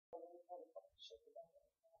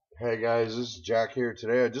Hey guys, this is Jack here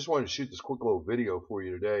today. I just wanted to shoot this quick little video for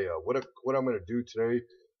you today. What I'm going to do today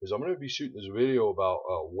is I'm going to be shooting this video about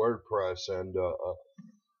WordPress and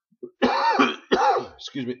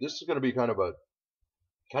excuse me. This is going to be kind of a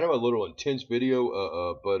little intense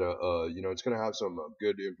video, but it's going to have some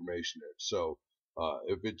good information in it. So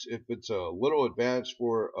if it's a little advanced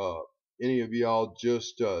for any of y'all,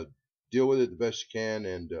 just deal with it the best you can,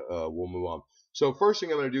 and we'll move on. So first thing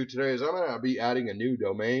I'm going to do today is I'm going to be adding a new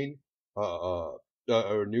domain, or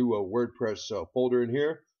new WordPress folder in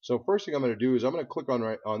here. So first thing I'm going to do is I'm going to click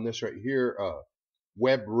on this right here,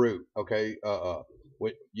 web root. Okay,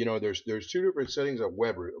 there's two different settings of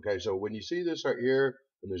web root. Okay, so when you see this right here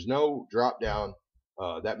and there's no drop down,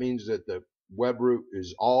 that means that the web root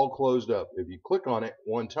is all closed up. If you click on it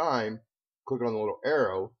one time, click on the little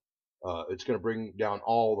arrow, it's going to bring down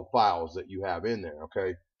all the files that you have in there.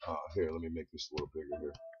 Okay, here, let me make this a little bigger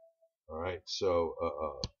here. All right, so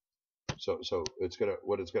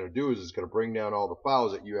what it's gonna do is it's gonna bring down all the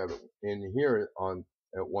files that you have in here on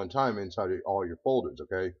at one time inside of all your folders.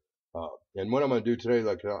 Okay, and what I'm gonna do today,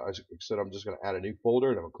 like I said, I'm just gonna add a new folder,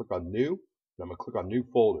 and I'm gonna click on new, and I'm gonna click on new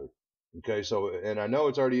folder. Okay, so and I know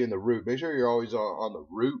it's already in the root. Make sure you're always on the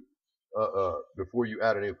root before you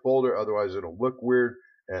add a new folder, otherwise it'll look weird.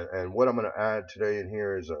 And what I'm gonna add today in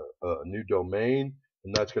here is a new domain,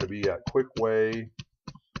 and that's gonna be a quick way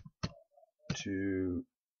to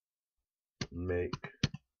make,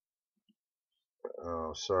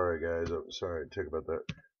 oh sorry guys, I'm sorry to talk about that,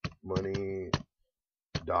 money.club.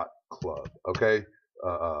 Okay,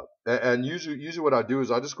 and usually what I do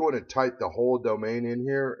is I just go in and type the whole domain in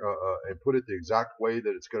here, and put it the exact way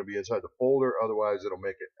that it's going to be inside the folder. Otherwise it'll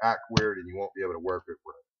make it act weird and you won't be able to work it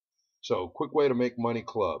right. So quick way to make money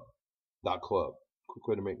club dot club, quick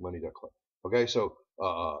way to make money dot club. Okay, so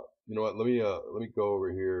you know what, let me go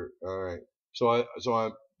over here. All right,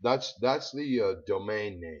 I'm that's the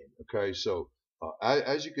domain name. Okay, so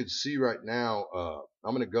as you can see right now,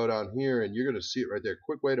 I'm going to go down here and you're going to see it right there,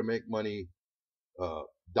 quick way to make money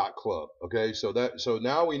 .club. Okay, so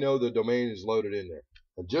now we know the domain is loaded in there.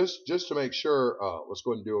 And just to make sure, let's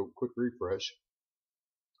go ahead and do a quick refresh.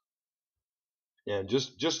 And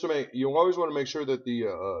just to make, you always want to make sure that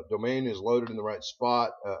the domain is loaded in the right spot.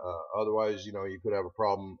 Otherwise, you could have a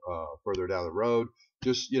problem further down the road.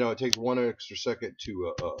 Just, it takes one extra second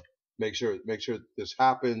to make sure that this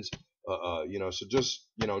happens. So just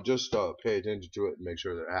pay attention to it and make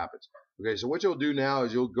sure that it happens. Okay, so what you'll do now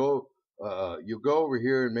is you'll go over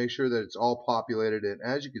here and make sure that it's all populated. And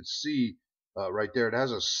as you can see right there, it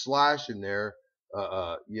has a slash in there.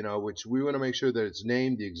 Which we want to make sure that it's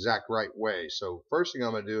named the exact right way. So first thing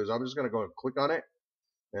I'm going to do is I'm just going to go and click on it,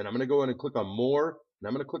 and I'm going to go in and click on more, and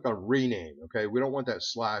I'm going to click on rename. Okay, we don't want that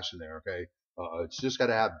slash in there. Okay, it's just got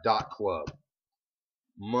to have .club,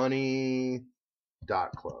 money.club.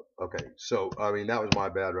 Okay, so I mean that was my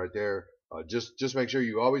bad right there. Just make sure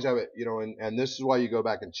you always have it, and this is why you go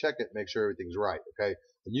back and check it, make sure everything's right. Okay,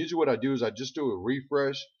 and usually what I do is I just do a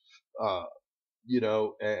refresh.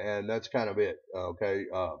 And that's kind of it. Okay,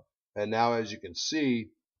 and now as you can see,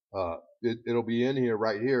 it'll be in here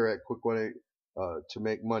right here at quick to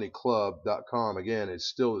make money club.com. Again, it's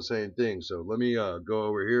still the same thing. So let me go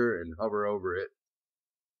over here and hover over it.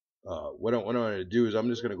 What I'm going to do is I'm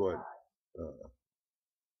just going to go ahead.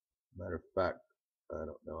 Matter of fact, I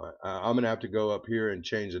don't know. I'm going to have to go up here and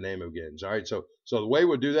change the name again. All right, so the way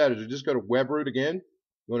we'll do that is we just go to WebRoot again.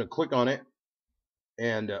 You want to click on it,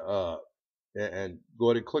 and go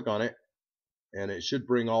ahead and click on it, and it should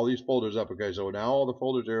bring all these folders up. Okay, so now all the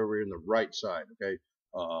folders are over in the right side. Okay,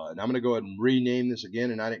 and I'm going to go ahead and rename this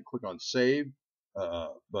again, and I didn't click on save,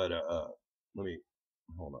 but let me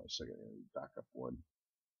hold on a second. Let me back up one.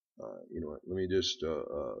 You know what? Let me just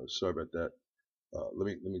sorry about that. Let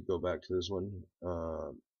me go back to this one.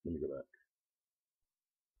 Let me go back.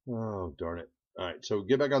 Oh darn it! All right, so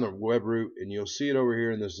get back on the web root, and you'll see it over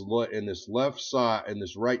here in this left side and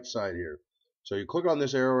this right side here. So you click on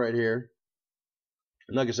this arrow right here,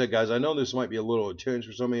 and like I said, guys, I know this might be a little intense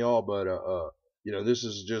for some of y'all, but this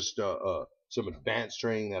is just some advanced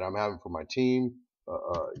training that I'm having for my team.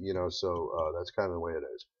 So that's kind of the way it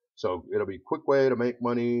is. So it'll be quick way to make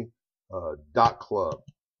money .club.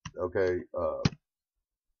 Okay,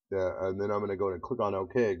 and then I'm going to go and click on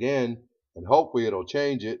OK again, and hopefully it'll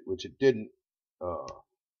change it, which it didn't.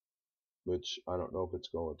 Which I don't know if it's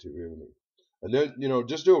going to here. And then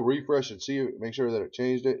just do a refresh and see, make sure that it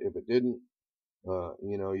changed it. If it didn't,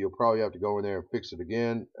 you'll probably have to go in there and fix it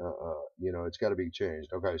again. It's got to be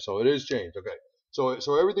changed. Okay, so it is changed. Okay, so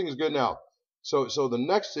everything is good now. So the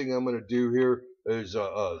next thing I'm going to do here is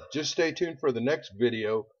just stay tuned for the next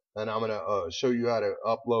video. and I'm going to show you how to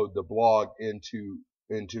upload the blog into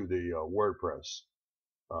the WordPress.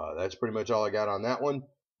 That's pretty much all I got on that one.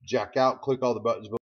 Jack out, click all the buttons below.